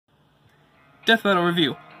Death Battle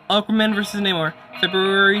Review. Aquaman vs. Namor,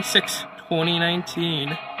 February 6,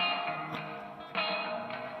 2019.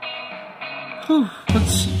 Whew,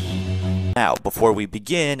 let's see. Now, before we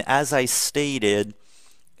begin, as I stated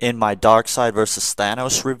in my Darkseid vs.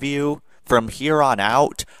 Thanos review, from here on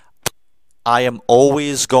out, I am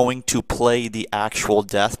always going to play the actual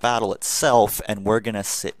death battle itself, and we're going to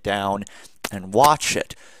sit down and watch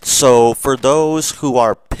it. So, for those who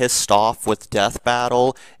are pissed off with Death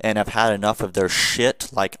Battle and have had enough of their shit,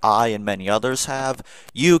 like I and many others have,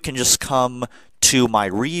 you can just come to my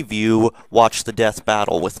review, watch the Death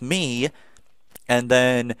Battle with me, and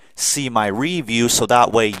then see my review, so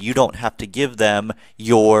that way you don't have to give them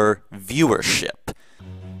your viewership.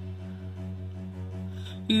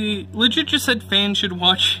 He legit just said fans should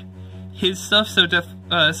watch his stuff so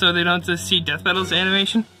they don't have to see Death Battle's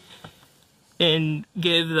animation and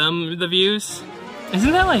give them the views.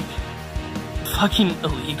 Isn't that like fucking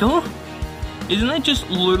illegal? Isn't that just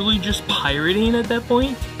literally just pirating at that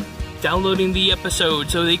point? Downloading the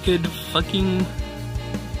episode so they could fucking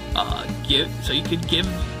give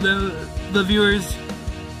the viewers.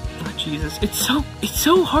 Oh, Jesus, it's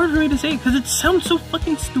so hard for me to say because it sounds so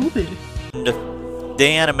fucking stupid. The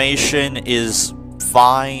animation is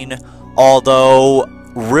fine, although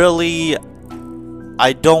really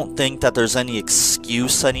I don't think that there's any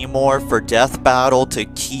excuse anymore for Death Battle to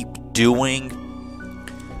keep doing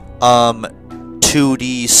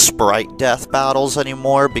 2D sprite death battles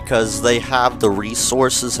anymore, because they have the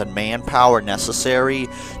resources and manpower necessary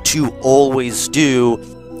to always do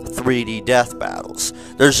 3D death battles.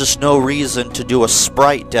 There's just no reason to do a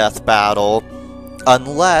sprite death battle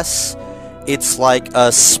unless it's like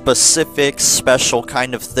a specific special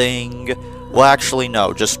kind of thing. Well, actually,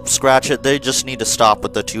 no, just scratch it. They just need to stop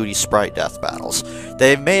with the 2D sprite death battles.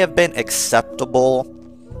 They may have been acceptable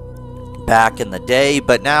back in the day,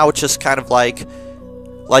 but now it's just kind of like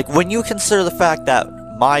when you consider the fact that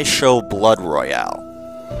my show Blood Royale,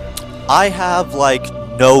 I have like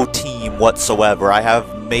no team whatsoever. I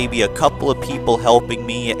have maybe a couple of people helping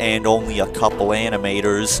me and only a couple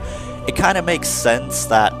animators. It kind of makes sense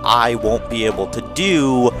that I won't be able to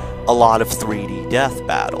do a lot of 3D death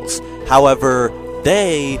battles. However,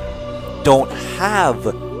 they don't have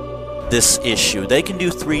this issue. They can do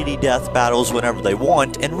 3D death battles whenever they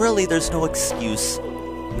want, and really there's no excuse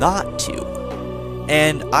not to.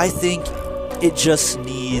 And I think it just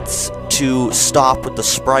needs to stop with the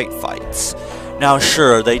sprite fights. Now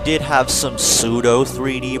sure, they did have some pseudo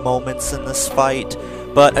 3D moments in this fight,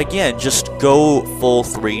 but again, just go full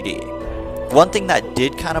 3D. One thing that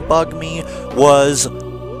did kind of bug me was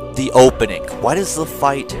the opening. Why does the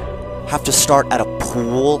fight have to start at a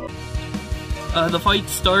pool? The fight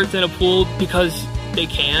starts at a pool because they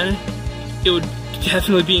can. It would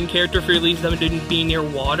definitely be in character for at least them to be near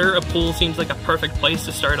water. A pool seems like a perfect place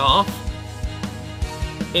to start off.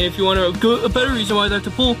 And if you want to go, a better reason why they're at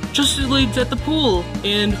the pool, Justice League's at the pool.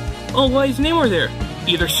 And, oh, why is Namor there?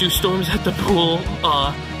 Either Sue Storm's at the pool,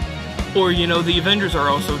 or, you know, the Avengers are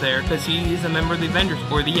also there, because he is a member of the Avengers,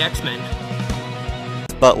 or the X-Men.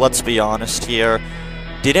 But let's be honest here,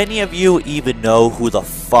 did any of you even know who the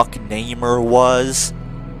fuck Namor was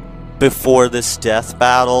before this death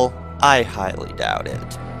battle? I highly doubt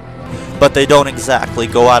it. But they don't exactly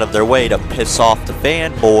go out of their way to piss off the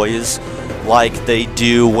fanboys like they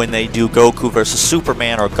do when they do Goku vs.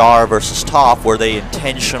 Superman or Gar vs. Toph, where they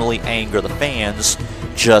intentionally anger the fans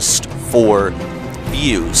just for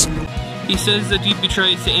views. He says that DP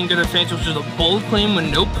tries to anger their fans, which is a bold claim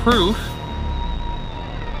with no proof.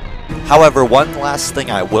 However, one last thing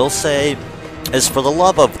I will say is, for the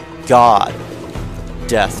love of God,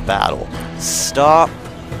 Death Battle, stop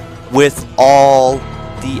with all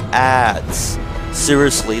the ads.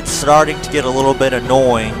 Seriously, it's starting to get a little bit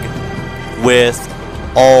annoying with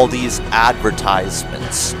all these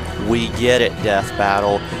advertisements. We get it, Death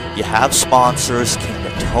Battle. You have sponsors. Can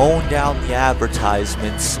you tone down the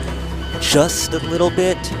advertisements just a little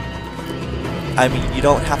bit? I mean, you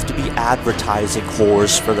don't have to be advertising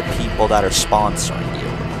whores for the people that are sponsoring you.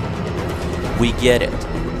 We get it.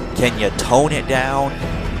 Can you tone it down?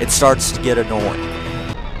 It starts to get annoying.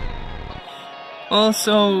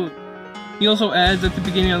 Also, he also adds at the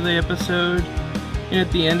beginning of the episode and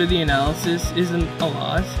at the end of the analysis isn't a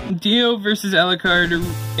lot. Dio vs. Alucard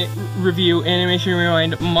review, Animation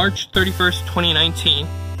Rewind, March 31st, 2019.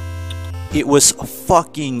 It was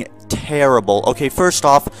fucking terrible. Okay, first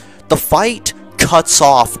off, the fight cuts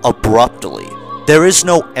off abruptly. There is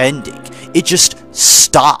no ending. It just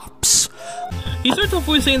stops. He starts off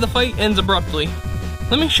with saying the fight ends abruptly.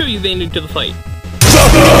 Let me show you the ending to the fight.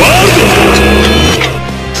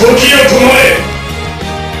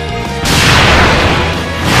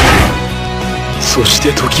 そし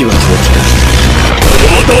て時は時だ。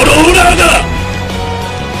踊ろうなだ。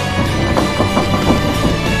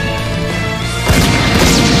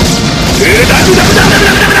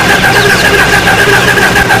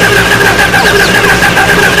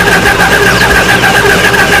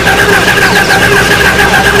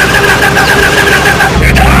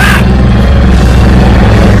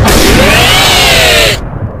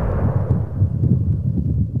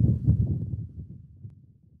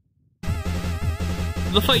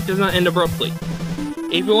The fight does not end abruptly.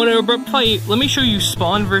 If you want an abrupt fight, let me show you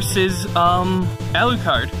Spawn versus,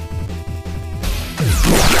 Alucard.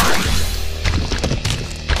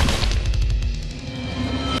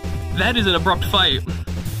 That is an abrupt fight.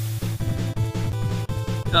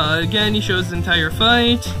 Again, he shows the entire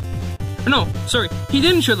fight. No, sorry, he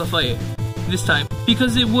didn't show the fight this time,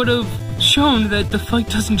 because it would have shown that the fight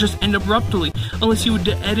doesn't just end abruptly, unless you would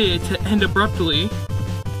edit it to end abruptly.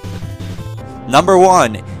 Number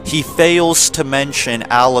 1, he fails to mention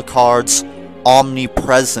Alucard's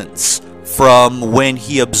omnipresence from when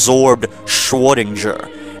he absorbed Schrodinger.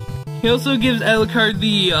 He also gives Alucard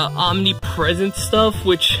the omnipresent stuff,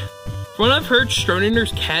 which, from what I've heard,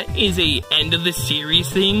 Schrodinger's cat is a end of the series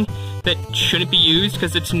thing that shouldn't be used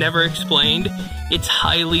because it's never explained. It's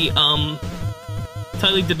highly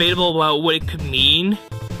debatable about what it could mean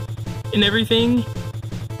and everything,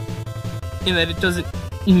 and that it doesn't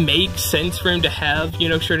make sense for him to have, you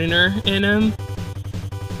know, Schrodinger in him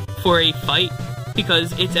for a fight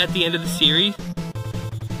because it's at the end of the series,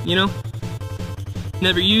 you know?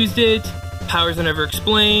 Never used it, powers are never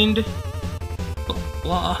explained,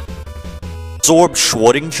 blah. Absorbed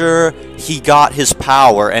Schrodinger, he got his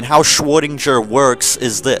power, and how Schrodinger works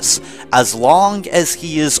is this. As long as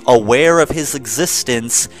he is aware of his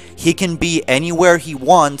existence, he can be anywhere he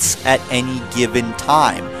wants at any given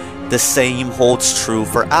time. The same holds true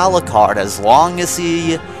for Alucard. As long as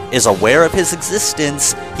he is aware of his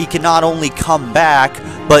existence, he can not only come back,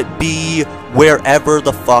 but be wherever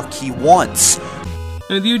the fuck he wants.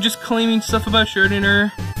 With you just claiming stuff about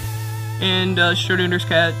Schrodinger and Schrodinger's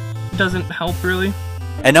cat doesn't help really.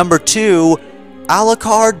 And number 2,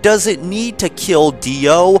 Alucard doesn't need to kill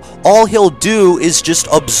Dio. All he'll do is just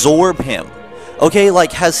absorb him. Okay,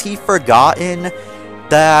 like, has he forgotten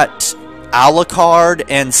that Alucard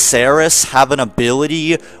and Ceres have an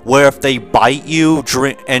ability where if they bite you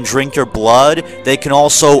and drink your blood, they can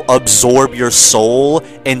also absorb your soul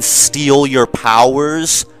and steal your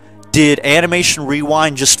powers? Did Animation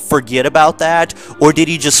Rewind just forget about that, or did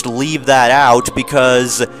he just leave that out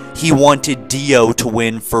because he wanted Dio to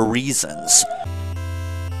win for reasons?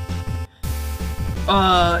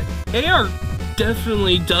 AR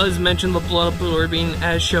definitely does mention the blood absorbing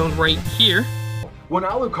as shown right here. When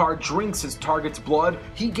Alucard drinks his target's blood,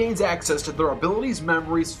 he gains access to their abilities,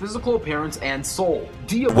 memories, physical appearance, and soul.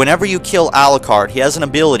 Whenever you kill Alucard, he has an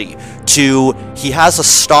ability to... he has a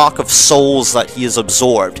stock of souls that he has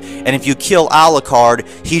absorbed, and if you kill Alucard,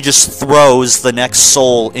 he just throws the next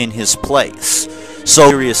soul in his place. So,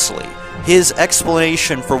 seriously, his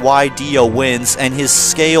explanation for why Dio wins and his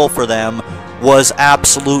scale for them was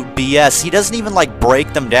absolute BS. He doesn't even, like,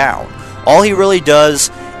 break them down. All he really does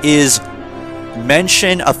is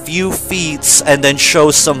mention a few feats and then show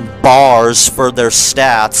some bars for their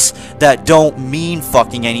stats that don't mean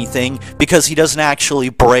fucking anything because he doesn't actually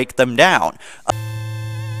break them down.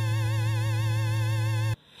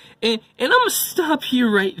 And I'm gonna stop here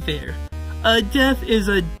right there. A death is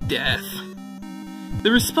a death. The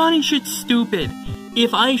respawning shit's stupid.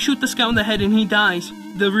 If I shoot the scout in the head and he dies,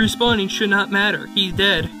 the respawning should not matter. He's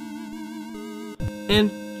dead. And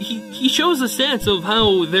he shows the stats of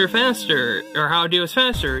how they're faster, or how Dio's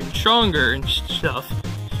faster and stronger and stuff.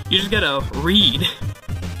 You just gotta read.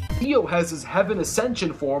 Dio has his Heaven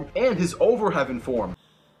Ascension form and his Over Heaven form.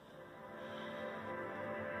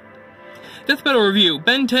 Death Battle Review,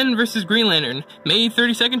 Ben 10 vs. Green Lantern, May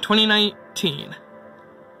 32nd, 2019.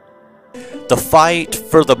 The fight,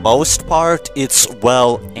 for the most part, it's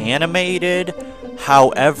well animated,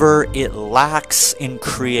 however, it lacks in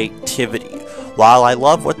creativity. While I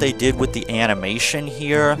love what they did with the animation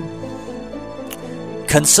here,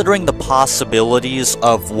 considering the possibilities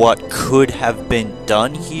of what could have been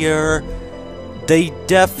done here, they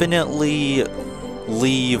definitely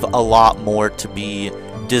leave a lot more to be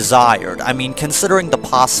desired. I mean, considering the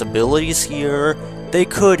possibilities here, they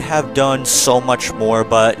could have done so much more,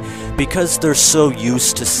 but because they're so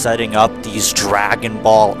used to setting up these Dragon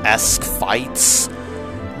Ball-esque fights,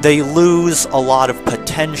 they lose a lot of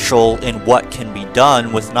potential in what can be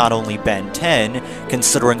done with not only Ben 10,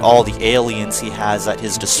 considering all the aliens he has at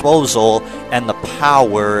his disposal, and the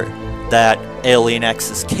power that Alien X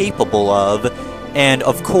is capable of, And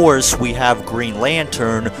of course, we have Green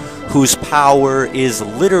Lantern, whose power is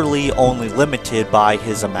literally only limited by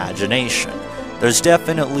his imagination. There's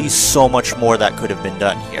definitely so much more that could have been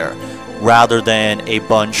done here, rather than a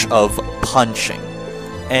bunch of punching.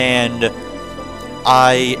 And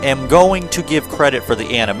I am going to give credit for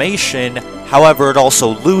the animation, however, it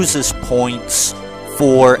also loses points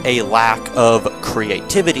for a lack of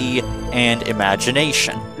creativity and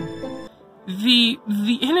imagination. The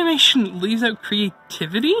animation leaves out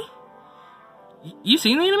creativity? You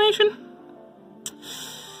seen the animation?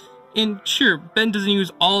 And sure, Ben doesn't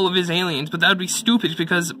use all of his aliens, but that would be stupid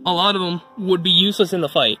because a lot of them would be useless in the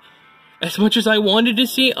fight. As much as I wanted to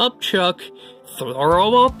see Upchuck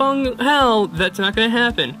throw up on hell, that's not gonna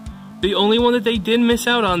happen. The only one that they did miss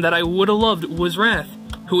out on that I would have loved was Wrath,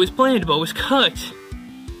 who was planned but was cut.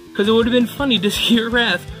 Because it would have been funny to hear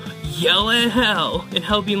Wrath yell at Hell, and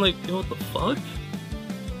Hell being like, what the fuck?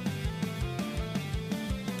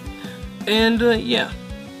 And, yeah.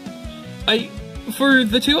 For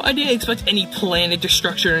the two, I didn't expect any planet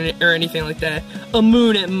destruction or anything like that. A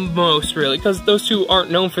moon at most, really, because those two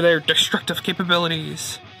aren't known for their destructive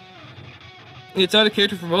capabilities. It's out of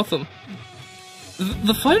character for both of them.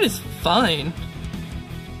 The fight is fine.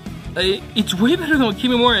 It's way better than what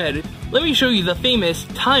Kimimorra had. Let me show you the famous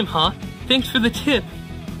time, huh? Thanks for the tip.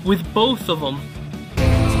 With both of them.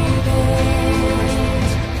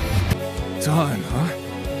 Time, huh?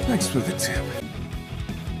 Thanks for the tip.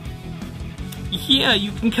 Yeah,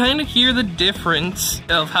 you can kind of hear the difference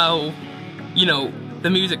of how, you know, the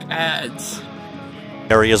music adds.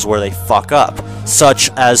 Areas where they fuck up, such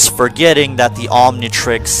as forgetting that the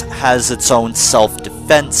Omnitrix has its own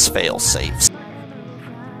self-defense failsafes.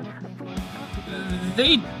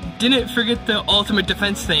 They didn't forget the ultimate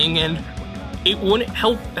defense thing, and it wouldn't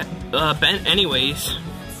help Ben anyways.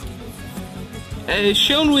 As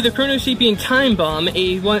shown with the Chronosapien Time Bomb,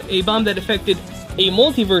 a bomb that affected a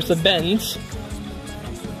multiverse of Bens,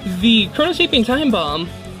 the Chronosapien Time Bomb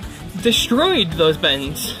destroyed those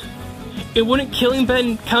Bens. It wouldn't killing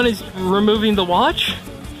Ben count as removing the watch?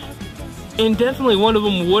 And definitely one of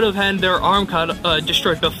them would have had their arm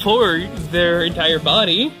destroyed before their entire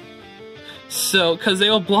body. So, because they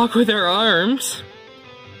all block with their arms.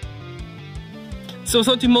 So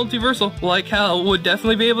something multiversal, like Hal, would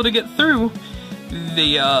definitely be able to get through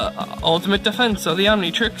the ultimate defense of the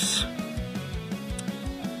Omnitrix.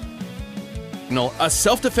 A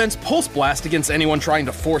self-defense pulse blast against anyone trying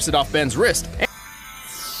to force it off Ben's wrist.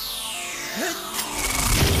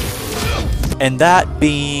 And that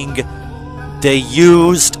being, they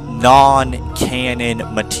used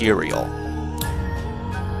non-canon material.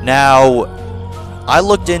 Now, I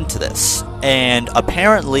looked into this, and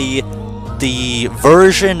apparently the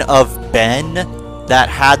version of Ben that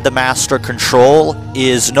had the Master Control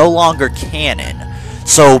is no longer canon.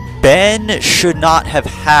 So Ben should not have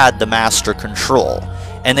had the Master Control,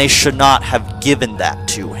 and they should not have given that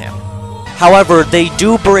to him. However, they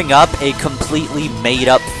do bring up a completely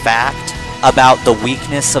made-up fact about the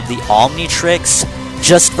weakness of the Omnitrix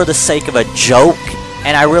just for the sake of a joke,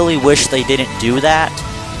 and I really wish they didn't do that,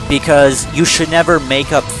 because you should never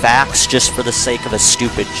make up facts just for the sake of a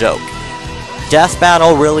stupid joke. Death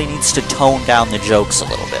Battle really needs to tone down the jokes a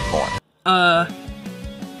little bit more.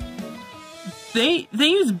 They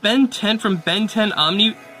use Ben 10 from Ben 10 to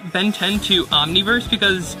Omniverse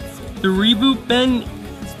because the reboot Ben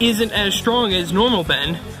isn't as strong as normal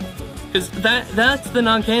Ben. Because that's the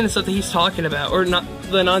non-canon stuff that he's talking about, or not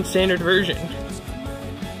the non-standard version.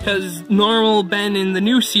 Because normal Ben in the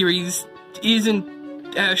new series isn't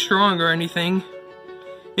as strong or anything.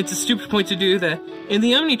 It's a stupid point to do that. And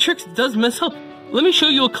the Omnitrix does mess up. Let me show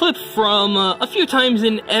you a clip from a few times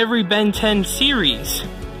in every Ben 10 series.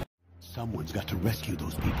 Someone's got to rescue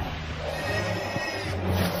those people.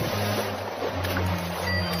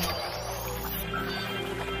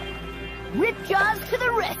 Ripjaws to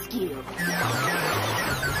the rescue!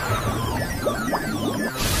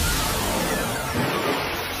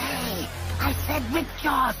 Hey, I said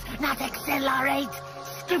Ripjaws, not accelerate!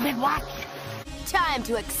 Stupid watch! Time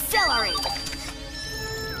to accelerate!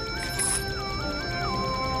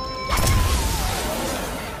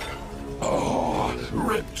 Oh,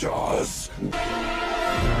 Ripjaws!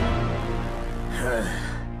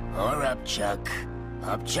 Or Upchuck.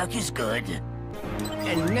 Upchuck is good.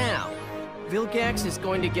 And now, Vilgax is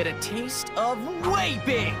going to get a taste of way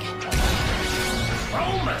big!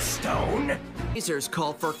 Chroma Stone? Lasers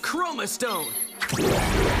call for Chroma Stone!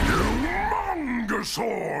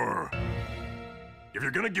 Humongousaur! If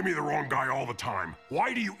you're gonna give me the wrong guy all the time,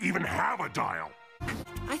 why do you even have a dial?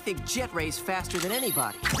 I think Jet Ray's faster than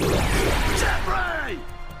anybody. Jet Ray!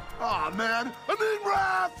 Aw, man. I mean,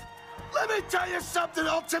 Wrath! Let me tell you something,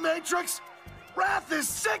 Ultimatrix. Wrath is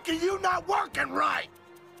sick of you not working right.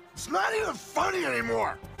 It's not even funny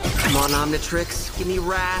anymore. Come on, Omnitrix. Give me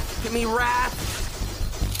Wrath. Give me Wrath.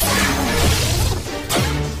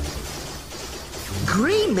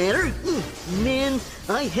 Green matter? Man,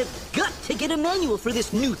 I have got to get a manual for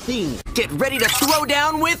this new thing. Get ready to throw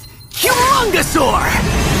down with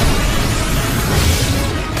Humongosaur!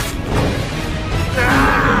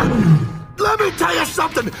 Let me tell you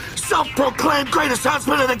something, self-proclaimed greatest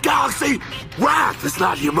huntsman in the galaxy. Wrath is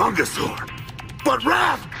not Humongosaur, but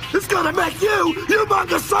Wrath is gonna make you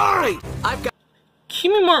Humongosauri! I've got...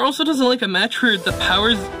 Kimimorra also doesn't like a match where the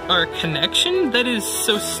powers are a connection? That is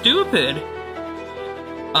so stupid.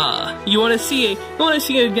 You wanna see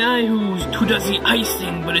a guy who does the ice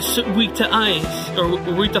thing but is weak to ice, or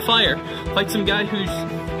weak to fire. Fight some guy who's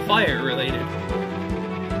fire related.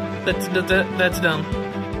 That's dumb.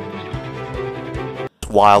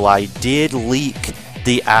 While I did leak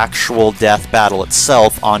the actual death battle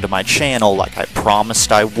itself onto my channel like I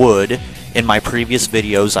promised I would in my previous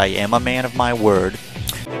videos, I am a man of my word.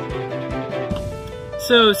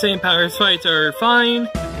 So, same powers fights are fine.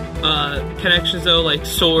 Connections though, like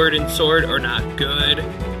sword and sword, are not good.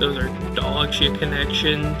 Those are dog shit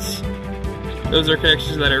connections. Those are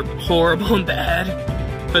connections that are horrible and bad.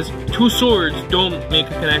 Because two swords don't make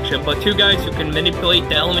a connection, but two guys who can manipulate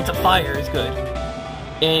the elements of fire is good.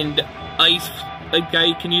 And ice, a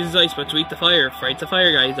guy can use his ice, but to eat the fire, fights a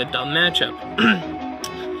fire guy is a dumb matchup.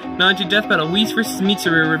 Now into Death Battle, Whis vs.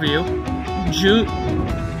 Mitsuru review, June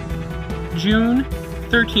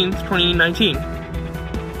 13th, 2019.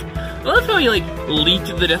 I love how he, like,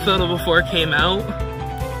 leaked the Death Battle before it came out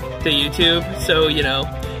to YouTube, so, you know,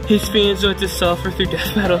 his fans don't have to suffer through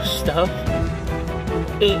Death Battle stuff.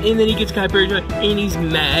 And then he gets copyrighted, and he's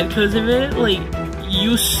mad because of it? Like,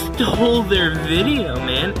 you stole their video,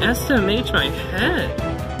 man. SMH my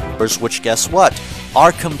head. Which, guess what,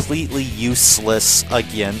 are completely useless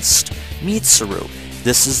against Mitsuru.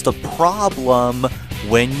 This is the problem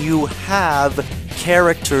when you have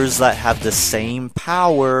characters that have the same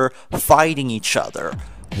power fighting each other.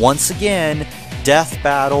 Once again, Death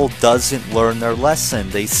Battle doesn't learn their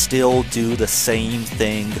lesson. They still do the same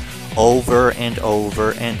thing over and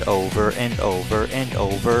over and over and over and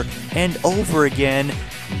over and over again,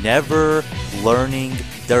 never learning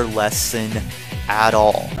their lesson at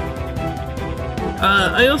all.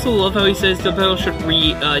 I also love how he says the battle should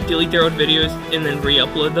delete their own videos and then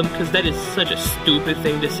re-upload them, because that is such a stupid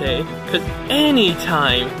thing to say. Because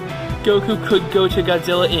anytime Goku could go to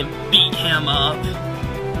Godzilla and beat him up,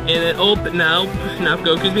 and then, oh, but now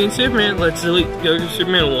Goku's being Superman, let's delete Goku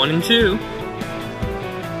Superman 1 and 2.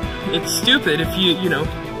 It's stupid if you know,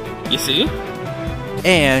 you see?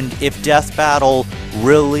 And if Death Battle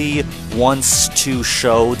really wants to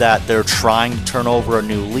show that they're trying to turn over a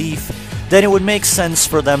new leaf, then it would make sense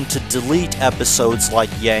for them to delete episodes like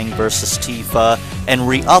Yang vs. Tifa and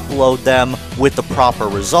re-upload them with the proper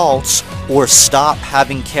results, or stop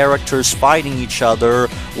having characters fighting each other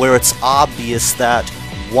where it's obvious that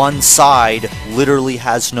one side literally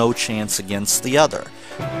has no chance against the other.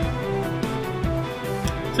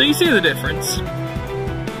 So you see the difference.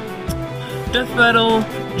 Death Battle,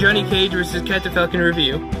 Johnny Cage vs. Captain Falcon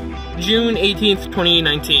review, June 18th,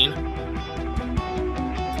 2019.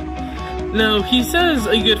 Now, he says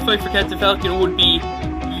a good fight for Captain Falcon would be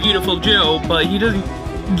Beautiful Joe, but he doesn't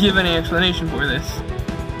give any explanation for this.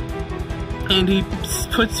 And he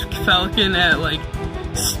puts Falcon at, like,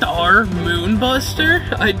 Star Moonbuster?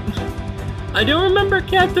 I don't remember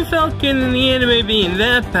Captain Falcon in the anime being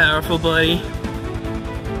that powerful, buddy.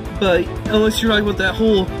 But, unless you're talking about that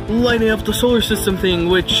whole lighting up the solar system thing,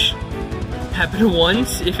 which happened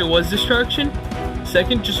once, if it was destruction.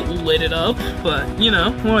 Second, just lit it up, but, you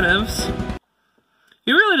know, whatevs.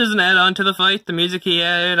 He really doesn't add on to the fight. The music he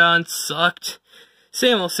added on sucked.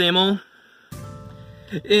 Same old, same old.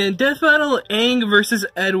 In Death Battle, Aang vs.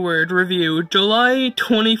 Edward review, July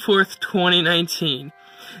 24th, 2019.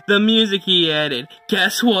 The music he added,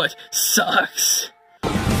 guess what? Sucks.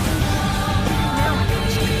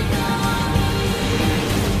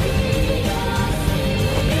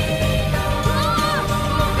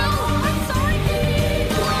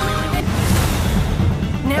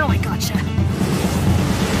 Now I gotcha.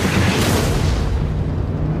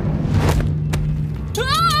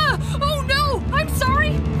 Ah! Oh no! I'm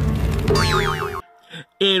sorry!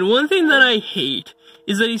 And one thing that I hate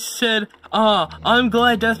is that he said, I'm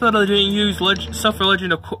glad Death Battle didn't use stuff from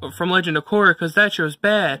Legend of Korra, because that show's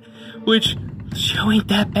bad. Which, the show ain't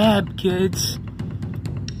that bad, kids.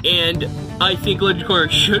 And I think Legend of Korra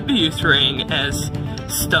should be used for Aang as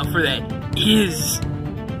stuff for that is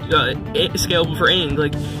scalable for Aang.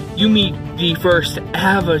 Like, you meet the first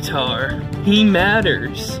Avatar. He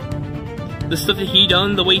matters. The stuff that he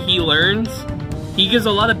done, the way he learns, he gives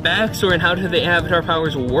a lot of backstory on how the Avatar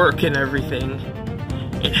powers work and everything.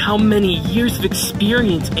 And how many years of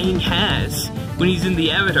experience Aang has when he's in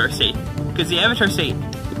the Avatar state. Because the Avatar state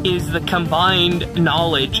is the combined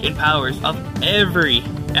knowledge and powers of every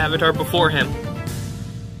Avatar before him.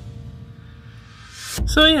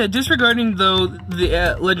 So yeah, disregarding though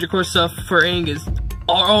the Legend Core stuff for Aang is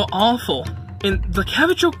awful. And the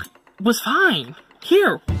Cabot joke was fine.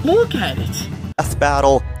 Here, look at it. Death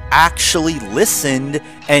Battle actually listened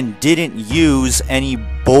and didn't use any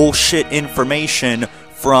bullshit information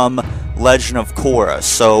from Legend of Korra.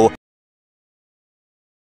 So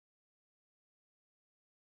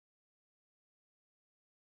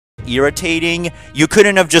irritating. You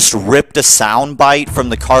couldn't have just ripped a soundbite from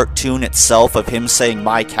the cartoon itself of him saying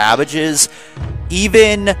 "my cabbages."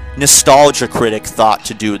 Even Nostalgia Critic thought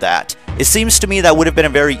to do that. It seems to me that would have been a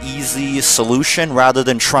very easy solution rather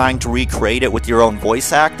than trying to recreate it with your own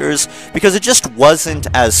voice actors, because it just wasn't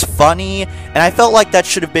as funny, and I felt like that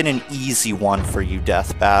should have been an easy one for you,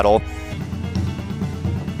 Death Battle.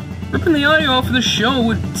 Ripping the audio off of the show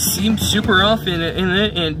would seem super off in it,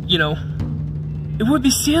 and, you know, it would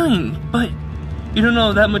be stealing, but you don't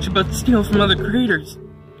know that much about steal from other creators,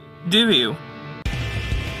 do you?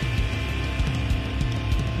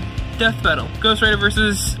 Death Battle, Ghost Rider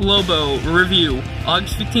vs. Lobo, review,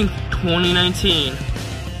 August 15th, 2019.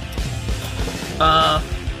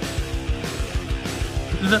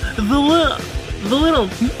 The little,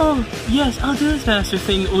 oh, yes, I'll do this master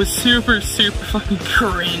thing was super fucking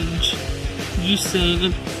cringe. Just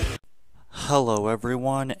saying. Hello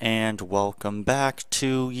everyone, and welcome back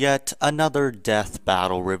to yet another Death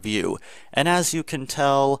Battle review. And as you can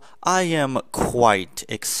tell, I am quite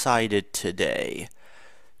excited today.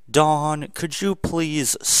 Dawn, could you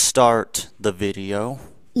please start the video?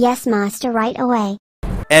 Yes, Master, right away.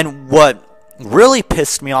 And what really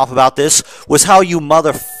pissed me off about this was how you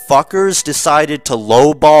motherfuckers decided to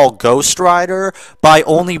lowball Ghost Rider by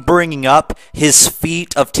only bringing up his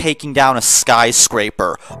feat of taking down a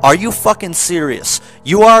skyscraper. Are you fucking serious?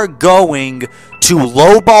 You are going to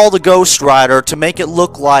lowball the Ghost Rider to make it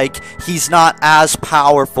look like he's not as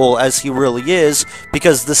powerful as he really is,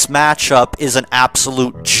 because this matchup is an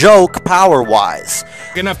absolute joke power-wise.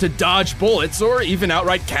 Enough to dodge bullets or even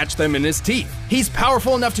outright catch them in his teeth. He's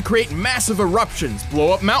powerful enough to create massive eruptions,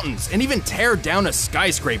 blow up mountains, and even tear down a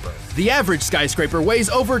skyscraper. The average skyscraper weighs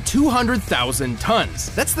over 200,000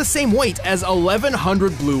 tons. That's the same weight as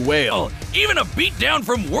 1,100 blue whale. Even a beatdown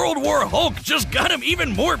from World War Hulk just got him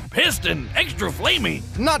even more pissed and extra flaming.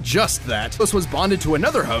 Not just that, this was bonded to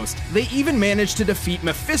another host. They even managed to defeat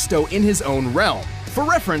Mephisto in his own realm. For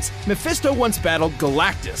reference, Mephisto once battled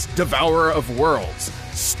Galactus, devourer of worlds.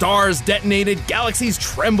 Stars detonated, galaxies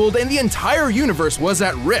trembled, and the entire universe was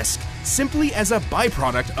at risk, simply as a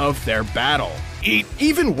byproduct of their battle.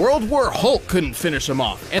 Even World War Hulk couldn't finish him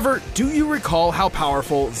off. Ever, do you recall how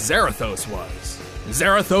powerful Zarathos was?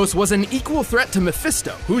 Zarathos was an equal threat to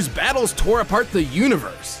Mephisto, whose battles tore apart the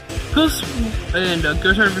universe. Ghost Rider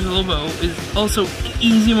vs. Lobo is also an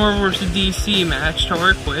easy Marvel vs. DC match to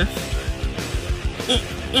work with.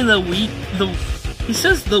 He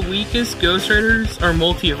says the weakest Ghost Riders are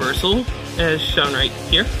multiversal, as shown right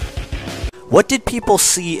here. What did people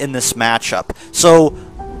see in this matchup? So,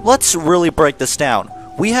 let's really break this down.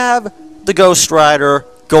 We have the Ghost Rider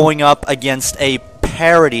going up against a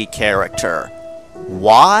parody character.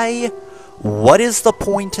 Why? What is the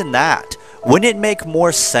point in that? Wouldn't it make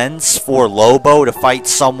more sense for Lobo to fight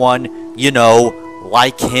someone, you know,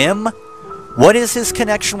 like him? What is his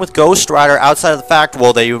connection with Ghost Rider outside of the fact,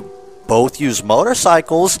 well, they both use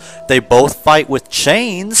motorcycles, they both fight with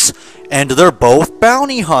chains, and they're both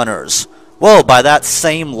bounty hunters? Well, by that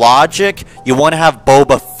same logic, you want to have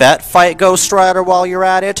Boba Fett fight Ghost Rider while you're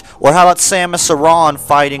at it? Or how about Samus Aran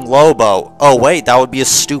fighting Lobo? Oh wait, that would be a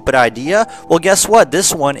stupid idea? Well, guess what?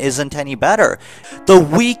 This one isn't any better. The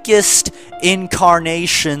weakest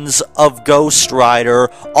incarnations of Ghost Rider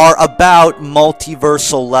are about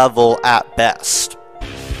multiversal level at best.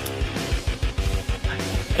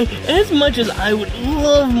 As much as I would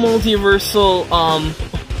love multiversal,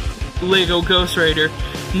 Lego Ghost Rider,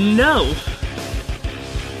 no.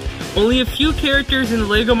 Only a few characters in the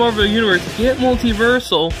LEGO Marvel Universe get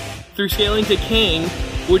multiversal through scaling to Kang,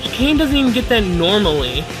 which Kang doesn't even get that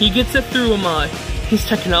normally. He gets it through his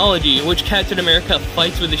technology, which Captain America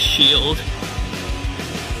fights with a shield.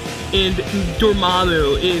 And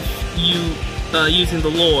Dormammu, if you using the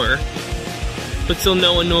lore. but still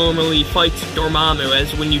no one normally fights Dormammu,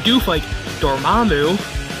 as when you do fight Dormammu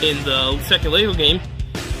in the second Lego game,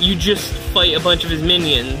 you just fight a bunch of his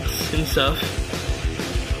minions and stuff.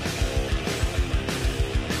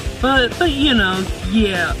 But you know,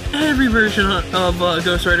 yeah, every version of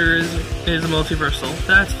Ghost Rider is multiversal.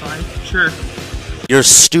 That's fine, sure. Your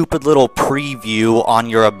stupid little preview on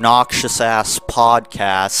your obnoxious-ass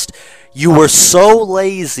podcast, you were so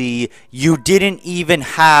lazy, you didn't even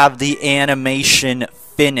have the animation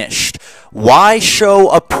finished. Why show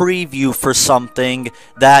a preview for something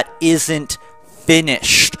that isn't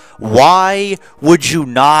finished? Why would you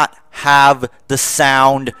not have the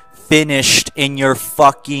sound finished in your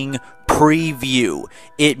fucking preview?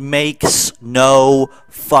 It makes no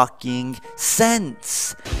fucking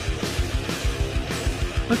sense.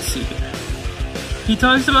 Let's see here. He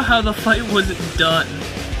talks about how the fight wasn't done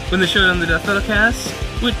when they showed on the Death Battle cast,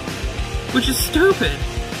 which is stupid.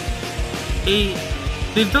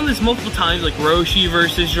 They've done this multiple times, like Roshi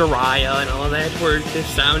versus Jiraiya and all that, where the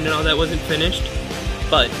sound and all that wasn't finished.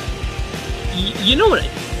 But you know what a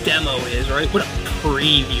demo is, right? What a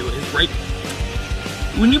preview is, right?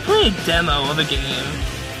 When you play a demo of a game,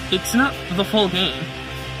 it's not the full game.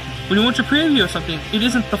 When you watch a preview of something, it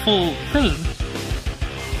isn't the full thing.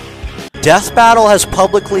 Death Battle has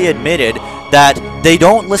publicly admitted that they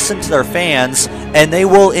don't listen to their fans, and they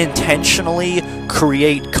will intentionally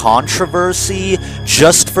create controversy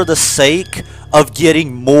just for the sake of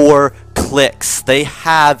getting more clicks. They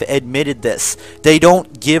have admitted this. They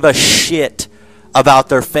don't give a shit about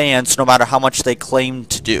their fans, no matter how much they claim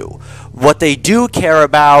to do. What they do care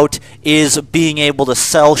about is being able to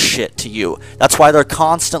sell shit to you. That's why they're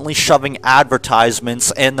constantly shoving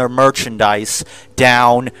advertisements and their merchandise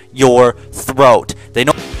down your throat. They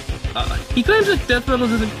know. He claims that Death Battle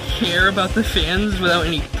doesn't care about the fans without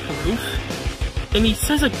any proof. And he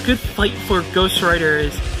says a good fight for Ghost Rider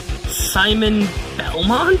is Simon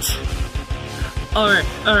Belmont? Alright.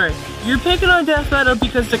 You're picking on Death Battle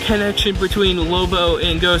because the connection between Lobo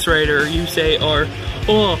and Ghost Rider, you say, are,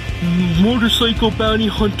 oh, motorcycle bounty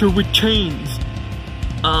hunter with chains.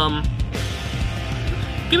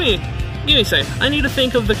 Give me a sec. I need to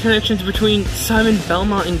think of the connections between Simon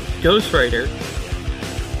Belmont and Ghost Rider.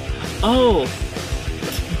 Oh,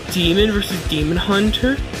 Demon versus Demon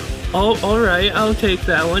Hunter? Oh, alright, I'll take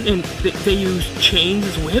that one. And they use chains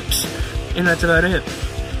as whips? And that's about it.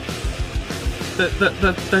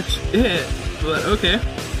 That's it. But, okay.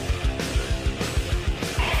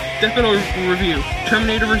 Death Battle Review.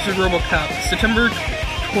 Terminator vs. RoboCop. September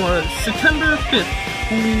 5th,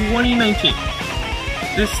 2019.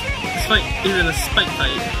 This fight isn't a spite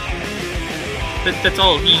fight. That's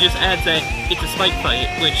all. He just adds that it's a spite fight,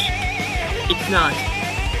 which it's not.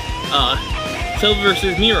 Cell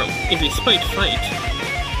vs. Miro is a spite fight.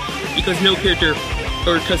 Because no character,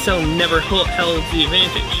 or because Cell never held the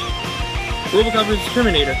advantage. RoboCop vs.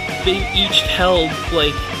 Terminator, they each held,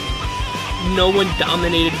 like, no one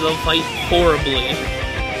dominated the fight horribly.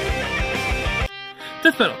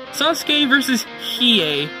 Death Battle. Sasuke vs.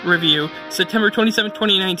 Hiei review, September 27,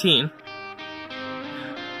 2019.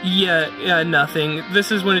 Yeah, nothing.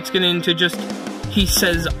 This is when it's getting into just, he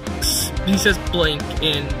says blank,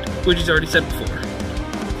 and, which is already said before.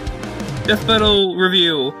 Death Battle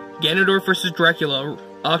review, Ganondorf vs. Dracula,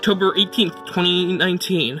 October 18th,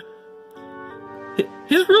 2019.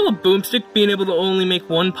 His rule of Boomstick being able to only make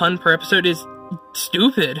one pun per episode is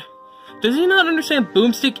stupid. Does he not understand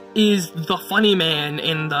Boomstick is the funny man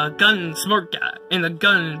and the gun smart guy and the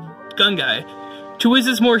gun guy? Two is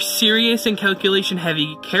this more serious and calculation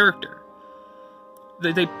heavy character.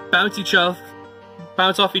 They bounce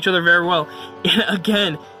off each other very well. And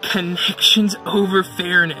again, connections over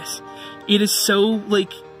fairness. It is so,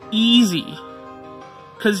 like, easy.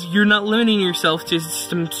 Because you're not limiting yourself to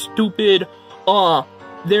some stupid, aw,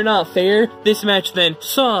 they're not fair, this match then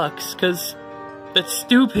sucks, because that's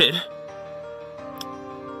stupid.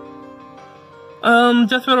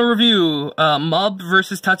 Death Battle Review, Mob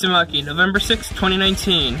vs. Tatsumaki, November 6,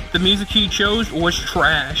 2019. The music he chose was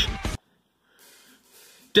trash.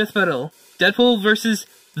 Death Battle, Deadpool vs.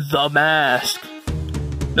 The Mask,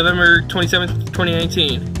 November 27th,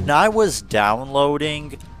 2019. When I was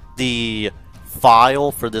downloading the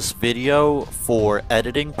file for this video for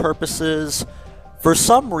editing purposes, for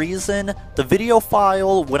some reason, the video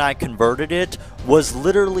file, when I converted it, was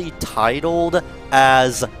literally titled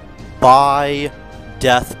as Buy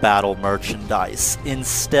Death Battle Merchandise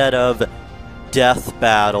instead of Death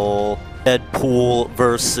Battle Deadpool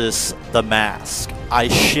versus The Mask. I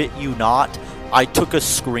shit you not, I took a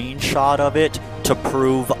screenshot of it to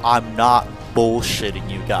prove I'm not bullshitting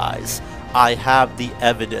you guys. I have the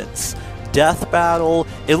evidence. death battle,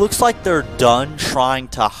 it looks like they're done trying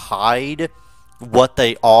to hide what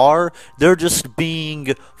they are. They're just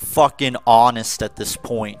being fucking honest at this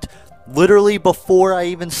point. Literally before I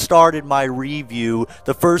even started my review,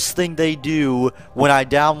 the first thing they do when I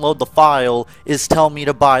download the file is tell me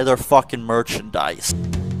to buy their fucking merchandise.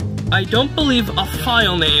 I don't believe a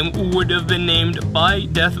file name would have been named Buy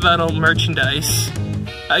Death Battle Merchandise.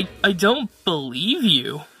 I don't believe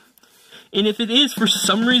you. And if it is for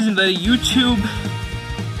some reason that a YouTube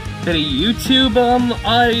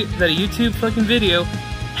fucking video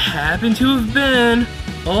happened to have been,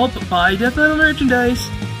 oh, buy Death Battle Merchandise,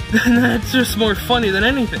 then that's just more funny than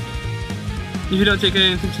anything. You don't take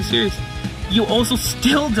anything too serious. You also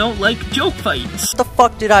still don't like joke fights. What the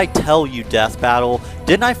fuck did I tell you, Death Battle?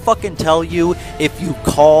 Didn't I fucking tell you if you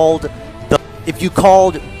called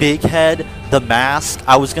Big Head the mask,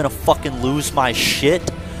 I was gonna fucking lose my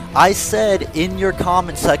shit? I said in your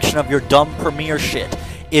comment section of your dumb premiere shit,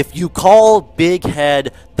 if you call Big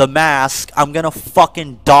Head the mask, I'm gonna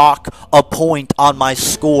fucking dock a point on my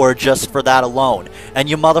score just for that alone. And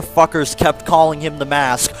you motherfuckers kept calling him the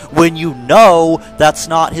mask when you know that's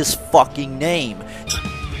not his fucking name.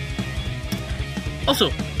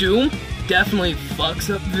 Also, Doom definitely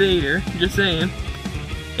fucks up Vader, just saying.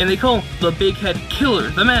 And they call the Big Head Killer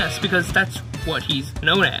the mask because that's what he's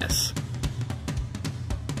known as.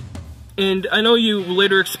 And I know you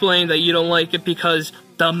later explained that you don't like it because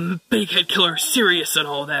the Big Head Killer is serious and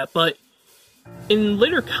all that, but in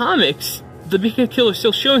later comics, the Big Head Killer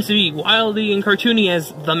still shows to be wildly and cartoony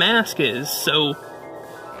as the mask is, so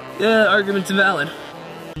yeah, argument's invalid.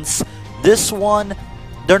 This one,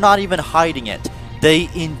 they're not even hiding it. They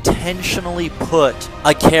intentionally put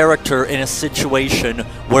a character in a situation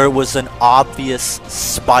where it was an obvious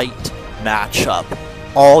spite matchup,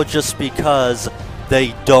 all just because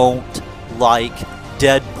they don't like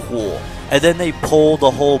Deadpool. And then they pull the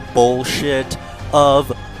whole bullshit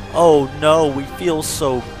of, oh no, we feel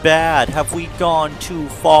so bad, have we gone too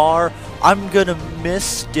far? I'm gonna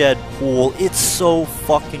miss Deadpool. It's so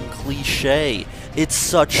fucking cliche. It's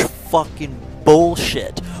such fucking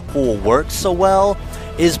bullshit. What works so well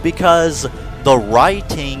is because the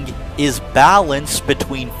writing is balanced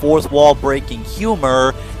between fourth wall breaking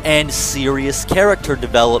humor and serious character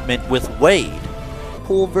development with Wade.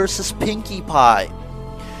 Deadpool versus Pinkie Pie.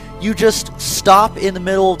 You just stop in the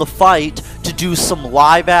middle of the fight to do some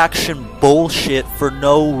live action bullshit for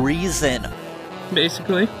no reason.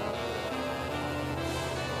 Basically.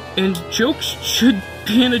 And jokes should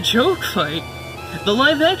be in a joke fight. The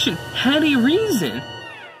live action had a reason.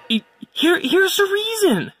 Here's the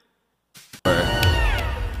reason.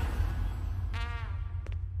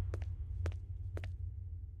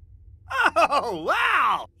 Oh,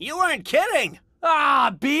 wow! You weren't kidding!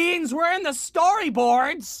 Ah, Beans, we're in the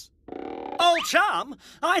storyboards! Old chum,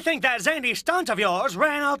 I think that zany stunt of yours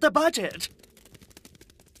ran out the budget.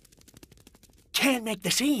 Can't make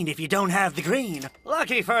the scene if you don't have the green.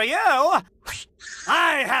 Lucky for you,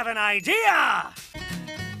 I have an idea!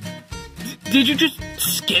 Did you just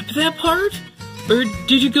skip that part? Or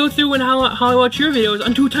did you go through and how I watch your videos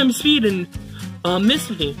on 2 times speed and miss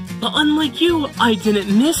me? But unlike you, I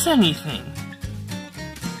didn't miss anything.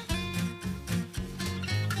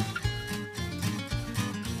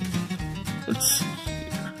 Let's see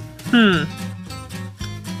here.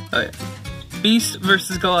 Alright. Beast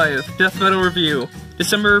vs. Goliath, Death Battle Review,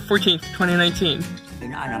 December 14th, 2019.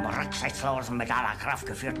 In einem rücksichtslosen, mit aller Kraft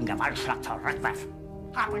geführten Gewaltschlag zurückwerfen.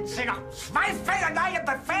 Haben Sie noch Zweifel an meinem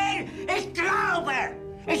Befehl? Ich glaube,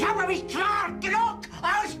 ich habe mich klar genug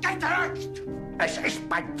ausgedrückt. Es ist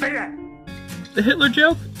mein Wille. The Hitler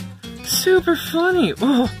joke? Super funny.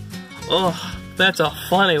 Oh, that's a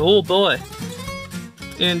funny old boy.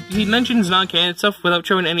 And he mentions non-canon stuff without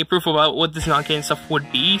showing any proof about what this non-canon stuff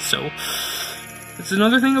would be, so it's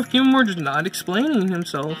another thing of Kimimorra just not explaining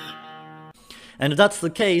himself. And if that's the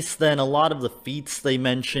case, then a lot of the feats they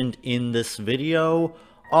mentioned in this video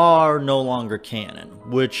are no longer canon.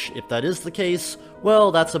 Which, if that is the case,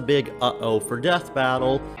 well, that's a big uh-oh for Death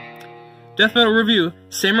Battle. Death Battle Review,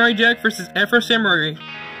 Samurai Jack vs. Afro Samurai,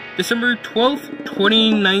 December 12th,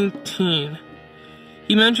 2019.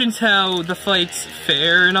 He mentions how the fight's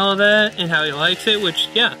fair and all that, and how he likes it, which,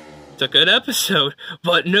 yeah, it's a good episode.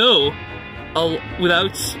 But no,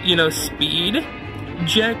 without, speed,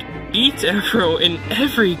 Jack beats Afro in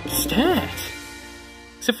every stat.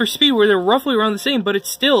 Except for speed, where they're roughly around the same, but it's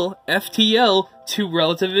still FTL to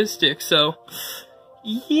relativistic, so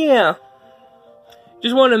yeah.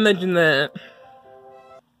 Just wanted to mention that.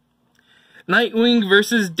 Nightwing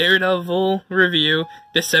vs. Daredevil Review,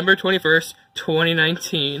 December 21st,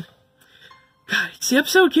 2019. God, it's the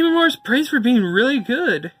episode Kimimorra's praised for being really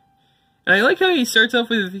good. And I like how he starts off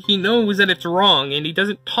with, he knows that it's wrong, and he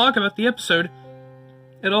doesn't talk about the episode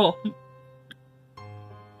at all.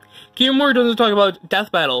 Kimimorra doesn't talk about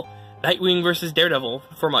Death Battle, Nightwing versus Daredevil,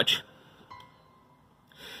 for much.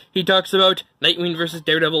 He talks about Nightwing versus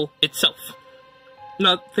Daredevil itself.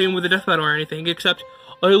 Nothing with the Death Battle or anything, except,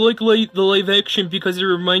 I like the live action because it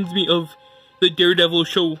reminds me of the Daredevil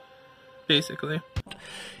show, basically.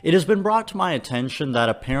 It has been brought to my attention that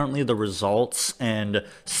apparently the results and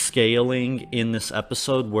scaling in this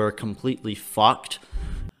episode were completely fucked.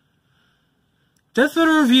 Death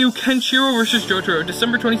Battle Review, Kenshiro vs. Jotaro,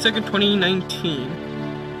 December 22nd,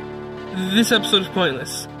 2019. This episode is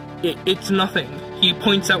pointless. It's nothing. He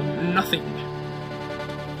points out nothing.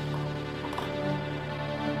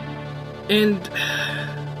 And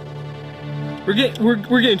we're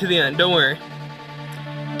getting to the end, don't worry.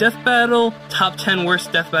 Death Battle, top 10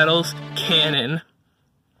 worst death battles, canon.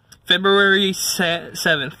 February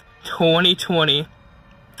 7th, 2020.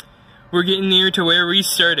 We're getting near to where we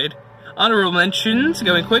started. Honorable mentions,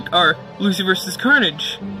 going quick, are Lucy vs.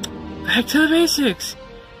 Carnage. Back to the basics.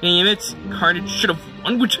 And he admits Carnage should have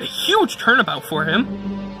won, which is a huge turnabout for him.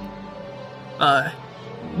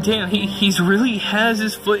 Damn, he's really has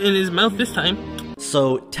his foot in his mouth this time.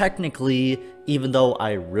 So technically, even though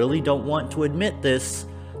I really don't want to admit this,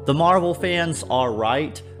 the Marvel fans are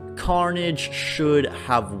right. Carnage should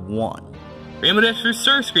have won. Rainbow Dash vs.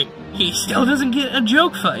 Starscream. He still doesn't get a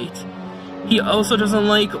joke fight. He also doesn't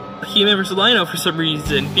like He-Man vs. Lion-O for some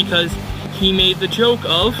reason, because he made the joke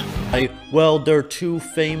of... well, they're two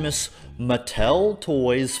famous Mattel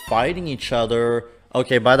toys fighting each other.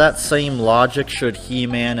 Okay, by that same logic, should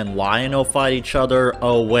He-Man and Lion-O fight each other?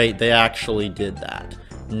 Oh wait, they actually did that.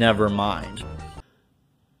 Never mind.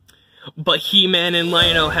 But He-Man and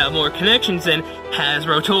Lion-O have more connections than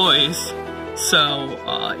Hasbro toys. So,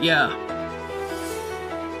 yeah.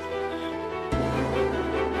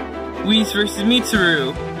 Whis vs.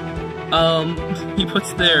 Mitsuru. He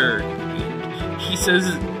puts there... He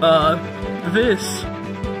says, this.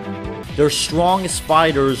 Their strongest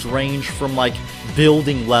fighters range from, like,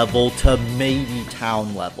 building level to maybe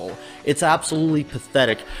town level. It's absolutely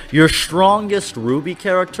pathetic. Your strongest Ruby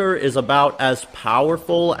character is about as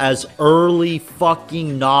powerful as early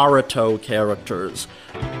fucking Naruto characters.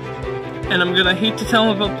 And I'm gonna hate to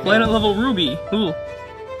tell him about planet level Ruby. Ooh.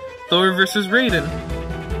 Thor vs. Raiden.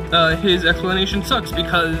 His explanation sucks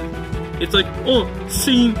because it's like, oh,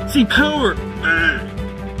 see power.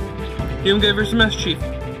 Young Guy vs. Master Chief.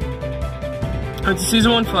 It's a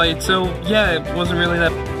season 1 fight, so yeah, it wasn't really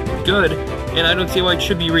that good. And I don't see why it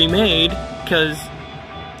should be remade, because...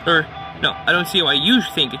 Or, no, I don't see why you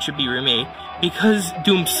think it should be remade. Because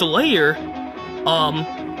Doom Slayer,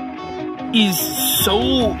 is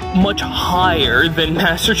so much higher than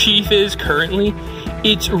Master Chief is currently.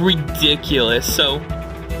 It's ridiculous, so...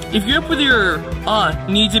 If you're up with your,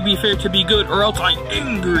 need to be fair to be good, or else I'm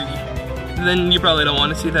angry, then you probably don't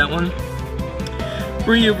want to see that one.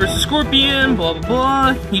 Ryu vs. Scorpion, blah blah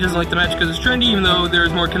blah. He doesn't like the match because it's trendy, even though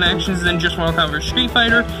there's more connections than just Mortal Kombat vs. Street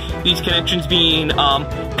Fighter. These connections being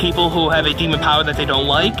people who have a demon power that they don't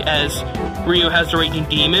like, as Ryu has the Raging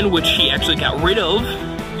Demon, which he actually got rid of,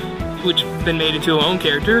 which been made into his own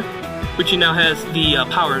character, which he now has the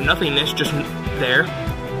power of nothingness just there.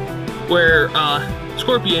 Where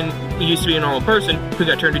Scorpion used to be a normal person who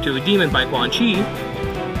got turned into a demon by Quan Chi.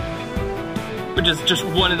 Which is just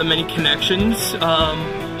one of the many connections,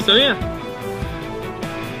 so yeah.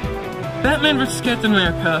 Batman vs. Captain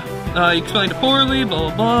America. He explained it poorly,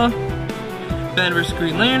 blah blah blah. Batman vs.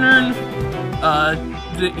 Green Lantern.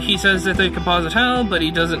 He says that they composite hell, but he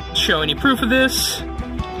doesn't show any proof of this.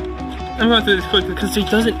 I'm going through this quickly because he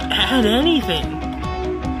doesn't add anything.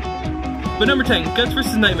 But number 10, Guts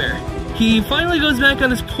vs. Nightmare. He finally goes back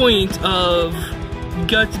on his point of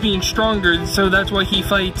Guts being stronger, so that's why he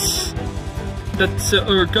fights... Guts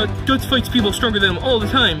fights people stronger than him all the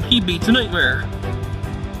time. He beats a Nightmare.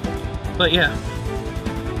 But yeah.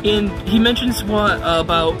 And he mentions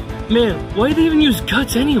about, man, why did they even use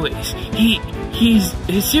Guts anyways? His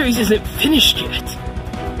series isn't finished yet.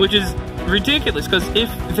 Which is ridiculous, because if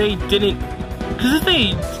they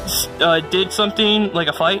did something like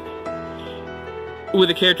a fight with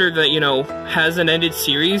a character that, you know, has an ended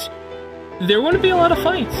series, there wouldn't be a lot of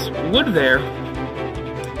fights, would there?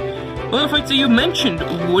 A lot of fights that you mentioned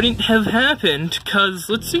wouldn't have happened, because,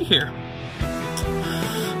 let's see here.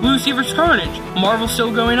 Lucy vs. Carnage, Marvel's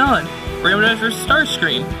still going on. Rainbow Dash vs.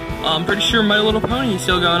 Starscream. I'm pretty sure My Little Pony is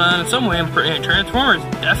still going on in some way, and Transformers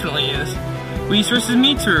definitely is. Whis vs.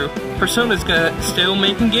 Mitsuru, Persona's still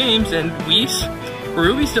making games, and Whis,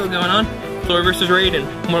 Ruby's still going on. Thor vs. Raiden.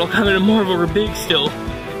 Mortal Kombat and Marvel were big still.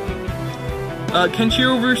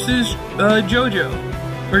 Kenshiro vs. Jojo.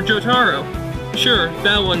 Or Jotaro. Sure,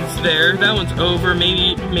 that one's there. That one's over.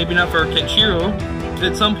 Maybe not for Kenshiro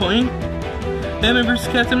at some point. Batman vs.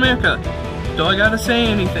 Captain America. Do I gotta say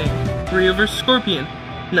anything? Ryo vs. Scorpion.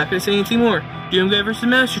 Not gonna say anything more. Doomguy vs.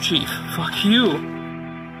 Master Chief. Fuck you.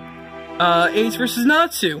 Ace vs.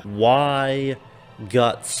 Natsu. Why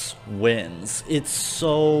Guts wins? It's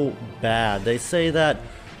so bad. They say that,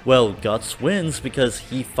 well, Guts wins because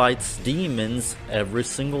he fights demons every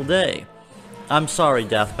single day. I'm sorry,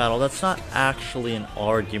 Death Battle, that's not actually an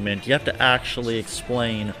argument. You have to actually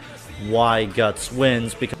explain why Guts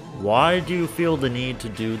wins, because why do you feel the need to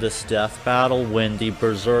do this Death Battle when the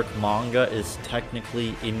Berserk manga is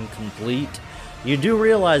technically incomplete? You do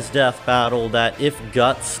realize, Death Battle, that if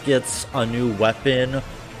Guts gets a new weapon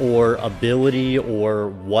or ability or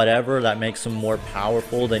whatever that makes him more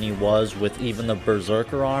powerful than he was with even the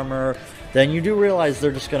Berserker armor, then you do realize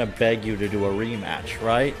they're just gonna beg you to do a rematch,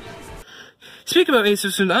 right? Speaking about Ace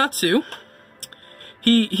vs. Natsu,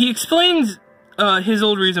 he explains his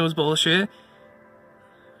old reason was bullshit.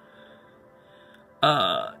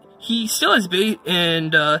 He still has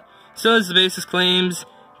still has the basis claims,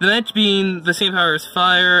 the match being the same power as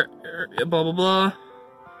fire, blah blah blah.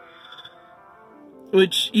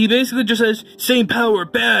 Which he basically just says, same power,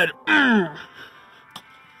 bad.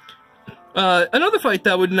 Another fight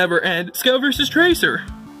that would never end, Scout vs. Tracer.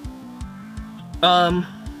 I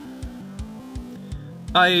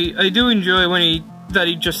do enjoy when he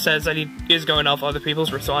just says that he is going off other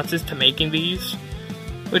people's responses to making these,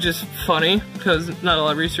 which is funny, because not a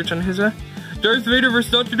lot of research on his way. Darth Vader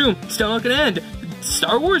vs. Dr. Doom, still not gonna end.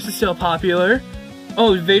 Star Wars is still popular.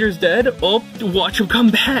 Oh, Vader's dead? Oh, watch him come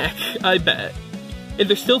back, I bet. And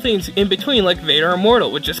there's still things in between, like Vader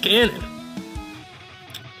Immortal, which is canon.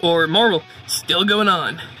 Or Marvel, still going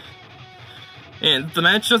on. And the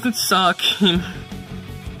match doesn't suck.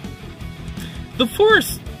 The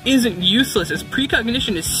Force isn't useless, as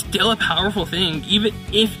precognition is still a powerful thing, even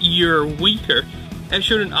if you're weaker, as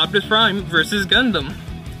shown in Optimus Prime versus Gundam.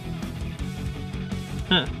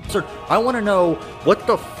 Sir, I want to know what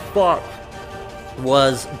the fuck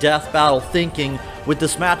was Death Battle thinking with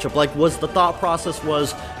this matchup? Like, was the thought process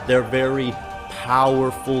was they're very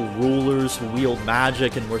powerful rulers who wield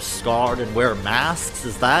magic and were scarred and wear masks?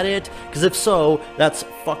 Is that it? Because if so, that's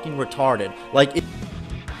fucking retarded. Like,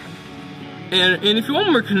 And if you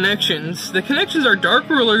want more connections, the connections are dark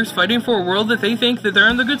rulers fighting for a world that they think that they're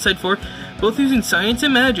on the good side for, both using science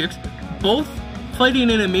and magics, both fighting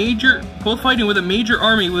with a major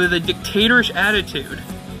army with a dictatorish attitude.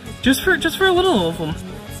 Just for a little of them.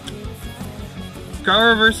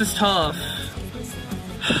 Gara versus Toph.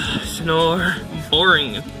 Snore.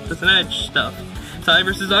 Boring. Doesn't add stuff. Tai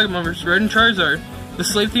versus Agumon versus Red and Charizard. The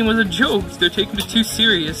slave theme was a joke. They're taking it too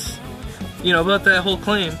serious. You know, about that whole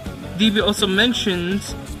claim. DB also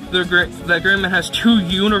mentions that Grandman has 2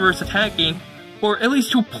 universe attacking, or at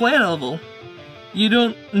least 2 planet level. You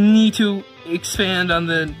don't need to expand on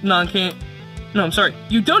the non-canon. No, I'm sorry.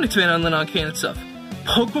 You don't expand on the non-canon stuff.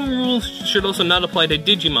 Pokemon rules should also not apply to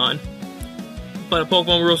Digimon, but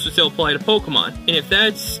Pokemon rules should still apply to Pokemon. And if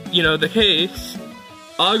that's, you know, the case,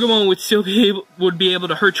 Agumon would still be able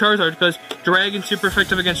to hurt Charizard because Dragon's super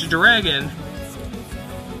effective against a Dragon.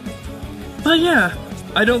 But yeah,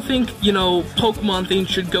 I don't think, you know, Pokemon things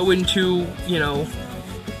should go into, you know,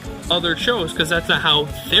 other shows, because that's not how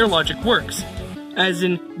their logic works. As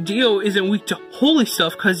in, Dio isn't weak to holy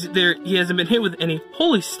stuff because he hasn't been hit with any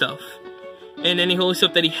holy stuff. And any holy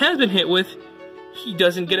stuff that he has been hit with, he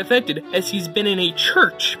doesn't get affected, as he's been in a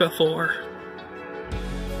church before.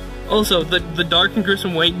 Also, the dark and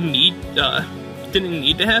gruesome way didn't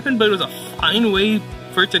need to happen, but it was a fine way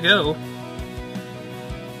for it to go.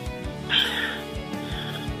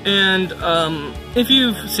 And, if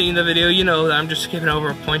you've seen the video, you know that I'm just skipping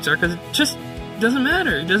over points there, because it just doesn't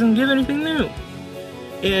matter. It doesn't give anything new.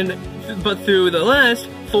 But through the last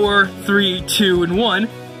 4, 3, 2, and 1,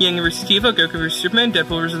 Yang vs. Tifa, Goku vs. Superman,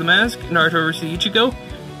 Deadpool vs. the Mask, Naruto vs. Ichigo,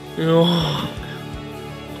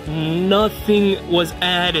 nothing was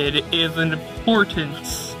added of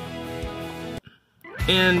importance.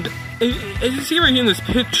 And as you see right here in this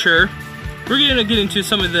picture, we're gonna get into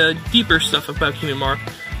some of the deeper stuff about Kimimorra.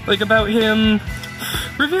 Like about him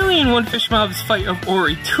revealing One Fish Mob's fight of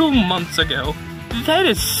Ori 2 months ago. That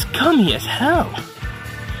is scummy as hell.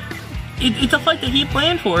 It's a fight that he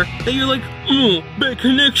planned for, that you're like, bad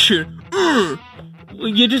connection,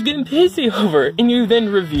 you're just getting pissy over it, and you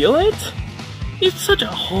then reveal it? It's such a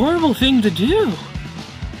horrible thing to do.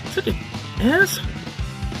 Such an asshole.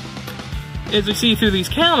 as we see through these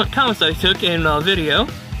comments I took in a video,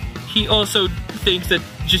 he also thinks that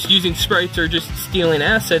just using sprites are just stealing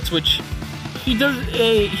assets, which he doesn't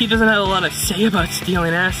have a lot to say about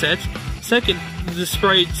stealing assets. Second, the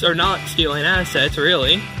sprites are not stealing assets,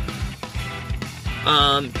 really.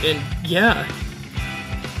 And yeah.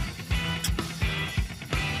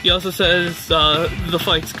 He also says the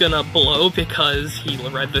fight's gonna blow because he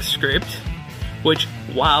read the script, which,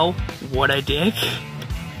 wow, what a dick.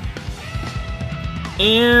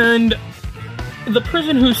 And the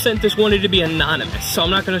person who sent this wanted to be anonymous, so I'm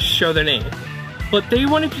not gonna show their name. But they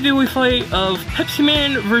wanted to do a fight of Pepsi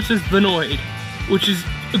Man versus Vanoid, which is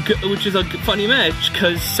a funny match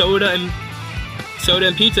because soda and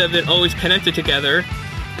pizza have been always connected together,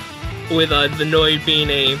 with Vanoid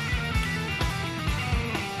being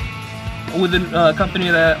with a company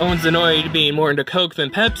that owns Vanoid being more into Coke than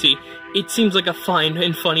Pepsi. It seems like a fine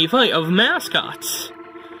and funny fight of mascots.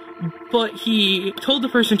 But he told the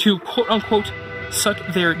person to quote-unquote suck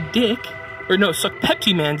their dick, or no, suck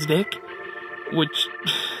Pepsi Man's dick, which,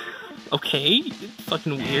 okay,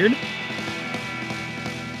 fucking weird.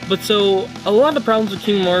 But so, a lot of the problems with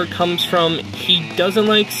Kimimorra comes from he doesn't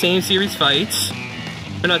like same series fights,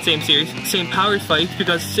 or not same series, same powers fights,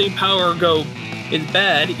 because same power go is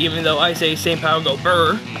bad, even though I say same power go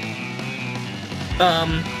burr.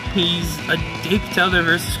 He's a dick to other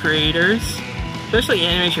versus creators, especially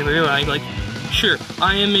animation rewind. Like, sure,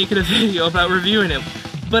 I am making a video about reviewing him,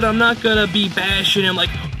 but I'm not gonna be bashing him like,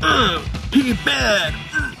 he bad,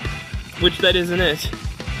 which that isn't it.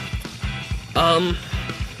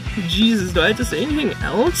 Jesus, do I have to say anything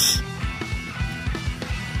else?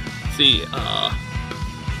 Let's see,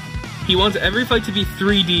 he wants every fight to be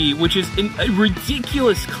 3D, which is a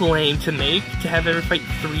ridiculous claim to make, to have every fight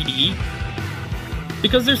 3D.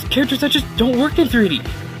 Because there's characters that just don't work in 3D.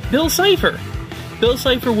 Bill Cipher. Bill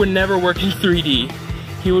Cipher would never work in 3D.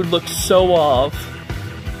 He would look so off.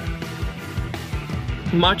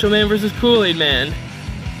 Macho Man versus Kool-Aid Man,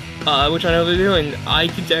 which I know they're doing. I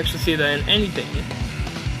could actually see that in anything.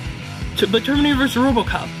 But Terminator vs.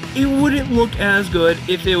 RoboCop, it wouldn't look as good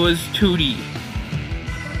if it was 2D.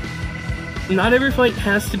 Not every fight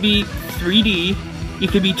has to be 3D. It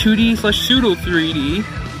could be 2D / pseudo 3D,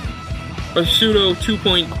 or pseudo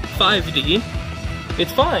 2.5D.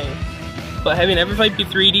 It's fine. But having every fight be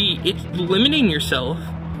 3D, it's limiting yourself.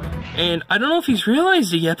 And I don't know if he's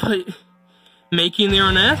realized it yet, but making their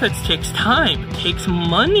own assets takes time, takes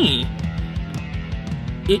money.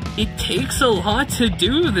 It takes a lot to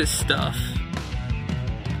do this stuff.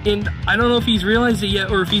 And I don't know if he's realized it yet,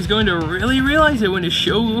 or if he's going to really realize it when his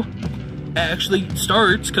show actually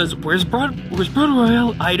starts, because where's Broad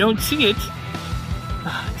Royale? I don't see it.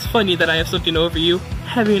 It's funny that I have something over you,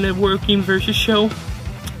 having a working versus show.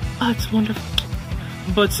 It's wonderful.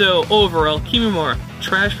 But so, overall, Kimimorra,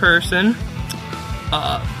 trash person,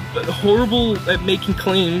 horrible at making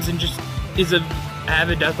claims, and just is a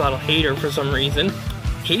avid Death Battle hater for some reason.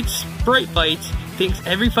 Hates sprite fights, thinks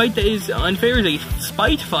every fight that is unfair is a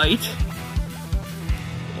spite fight,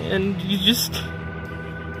 and you just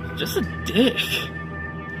a dick.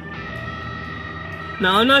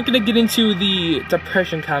 Now, I'm not gonna get into the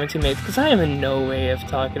depression comments he makes, because I am in no way of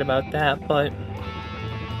talking about that, but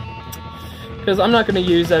because I'm not gonna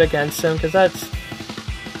use that against him, because that's,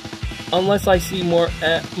 unless I see more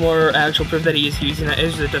actual proof that he is using that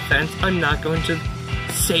as a defense, I'm not going to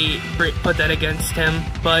put that against him.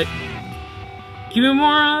 But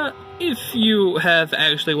Kimimorra, if you have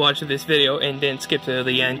actually watched this video and didn't skip to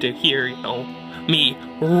the end to hear, you know, me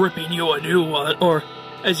ripping you a new one, or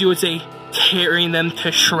as you would say, tearing them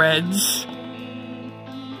to shreds,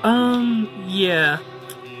 yeah,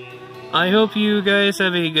 I hope you guys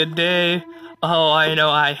have a good day. Oh, I know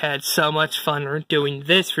I had so much fun doing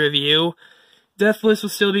this review. Deathless will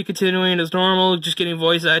still be continuing as normal, just getting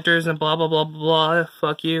voice actors and blah blah blah blah.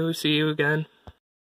 Fuck you, see you again.